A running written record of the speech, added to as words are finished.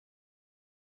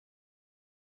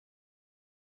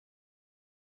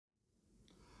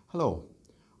Hello,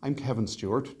 I'm Kevin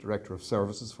Stewart, Director of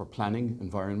Services for Planning,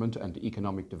 Environment and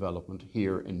Economic Development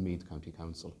here in Meath County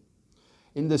Council.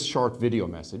 In this short video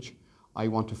message, I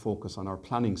want to focus on our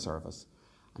planning service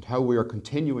and how we are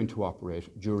continuing to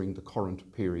operate during the current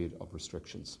period of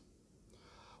restrictions.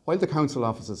 While the Council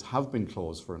offices have been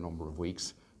closed for a number of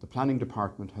weeks, the Planning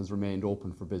Department has remained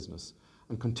open for business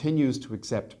and continues to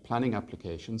accept planning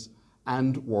applications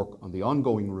and work on the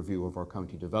ongoing review of our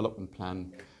County Development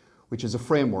Plan, which is a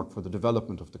framework for the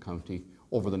development of the county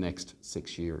over the next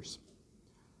 6 years.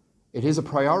 It is a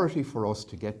priority for us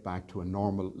to get back to a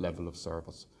normal level of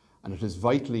service, and it is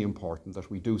vitally important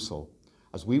that we do so,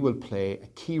 as we will play a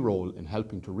key role in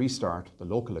helping to restart the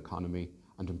local economy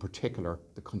and in particular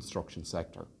the construction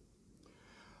sector.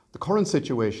 The current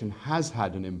situation has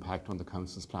had an impact on the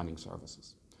Council's planning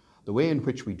services. The way in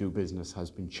which we do business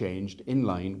has been changed in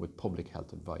line with public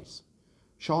health advice.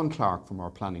 Sean Clark from our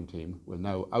planning team will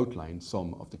now outline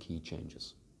some of the key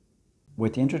changes.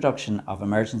 With the introduction of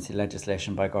emergency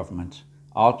legislation by government,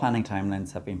 all planning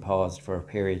timelines have been paused for a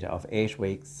period of 8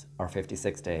 weeks or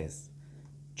 56 days.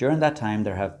 During that time,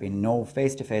 there have been no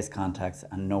face-to-face contacts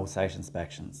and no site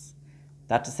inspections.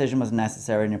 That decision was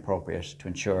necessary and appropriate to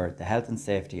ensure the health and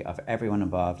safety of everyone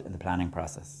involved in the planning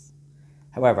process.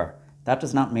 However, that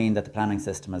does not mean that the planning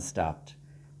system has stopped.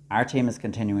 Our team is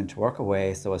continuing to work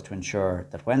away so as to ensure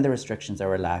that when the restrictions are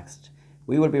relaxed,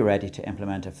 we will be ready to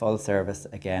implement a full service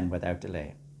again without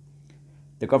delay.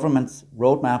 The government's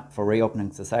roadmap for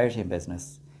reopening society and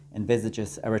business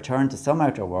envisages a return to some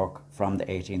outdoor work from the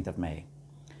 18th of May.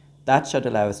 That should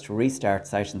allow us to restart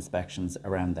site inspections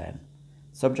around then,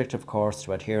 subject of course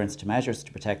to adherence to measures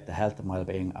to protect the health and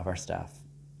well-being of our staff.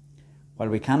 While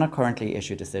we cannot currently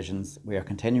issue decisions, we are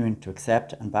continuing to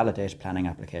accept and validate planning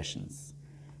applications.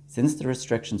 Since the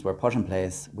restrictions were put in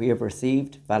place, we have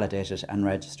received, validated and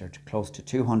registered close to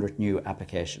 200 new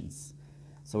applications.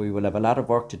 So we will have a lot of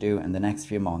work to do in the next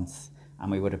few months,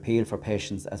 and we would appeal for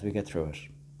patience as we get through it.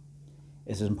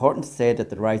 It is important to say that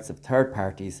the rights of third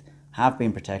parties have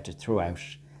been protected throughout,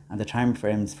 and the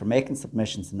timeframes for making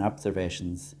submissions and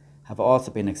observations have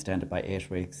also been extended by 8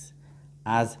 weeks,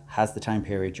 as has the time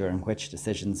period during which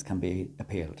decisions can be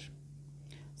appealed.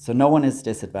 So no one is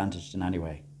disadvantaged in any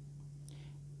way.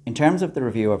 In terms of the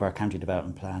review of our County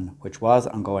Development Plan, which was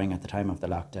ongoing at the time of the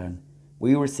lockdown,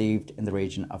 we received in the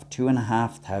region of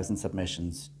 2,500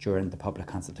 submissions during the public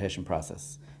consultation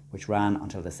process, which ran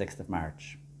until the 6th of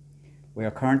March. We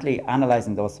are currently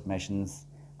analysing those submissions,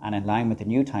 and in line with the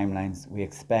new timelines, we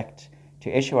expect to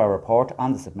issue our report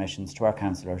on the submissions to our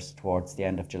councillors towards the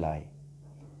end of July.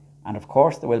 And of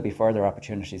course, there will be further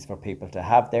opportunities for people to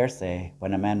have their say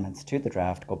when amendments to the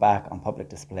draft go back on public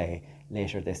display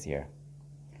later this year.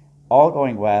 All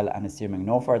going well and assuming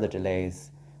no further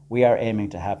delays, we are aiming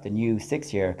to have the new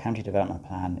 6-year County Development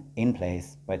Plan in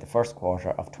place by the first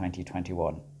quarter of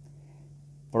 2021.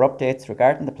 For updates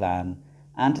regarding the plan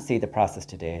and to see the process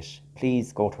to date,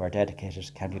 please go to our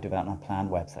dedicated County Development Plan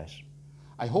website.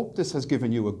 I hope this has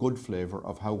given you a good flavour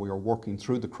of how we are working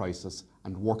through the crisis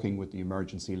and working with the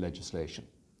emergency legislation.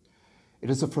 It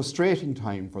is a frustrating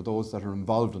time for those that are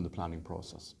involved in the planning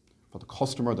process, for the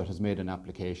customer that has made an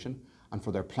application, and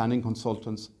for their planning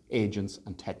consultants, agents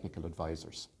and technical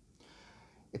advisors.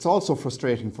 It's also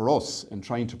frustrating for us in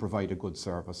trying to provide a good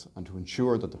service and to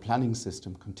ensure that the planning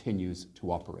system continues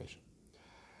to operate.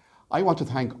 I want to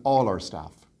thank all our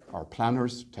staff, our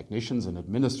planners, technicians and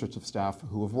administrative staff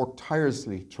who have worked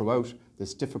tirelessly throughout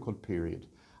this difficult period,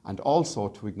 and also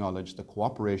to acknowledge the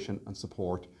cooperation and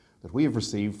support that we have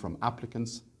received from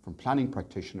applicants, from planning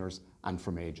practitioners and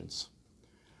from agents.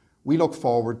 We look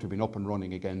forward to being up and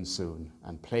running again soon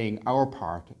and playing our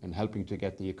part in helping to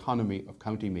get the economy of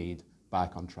County Meath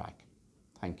back on track.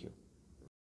 Thank you.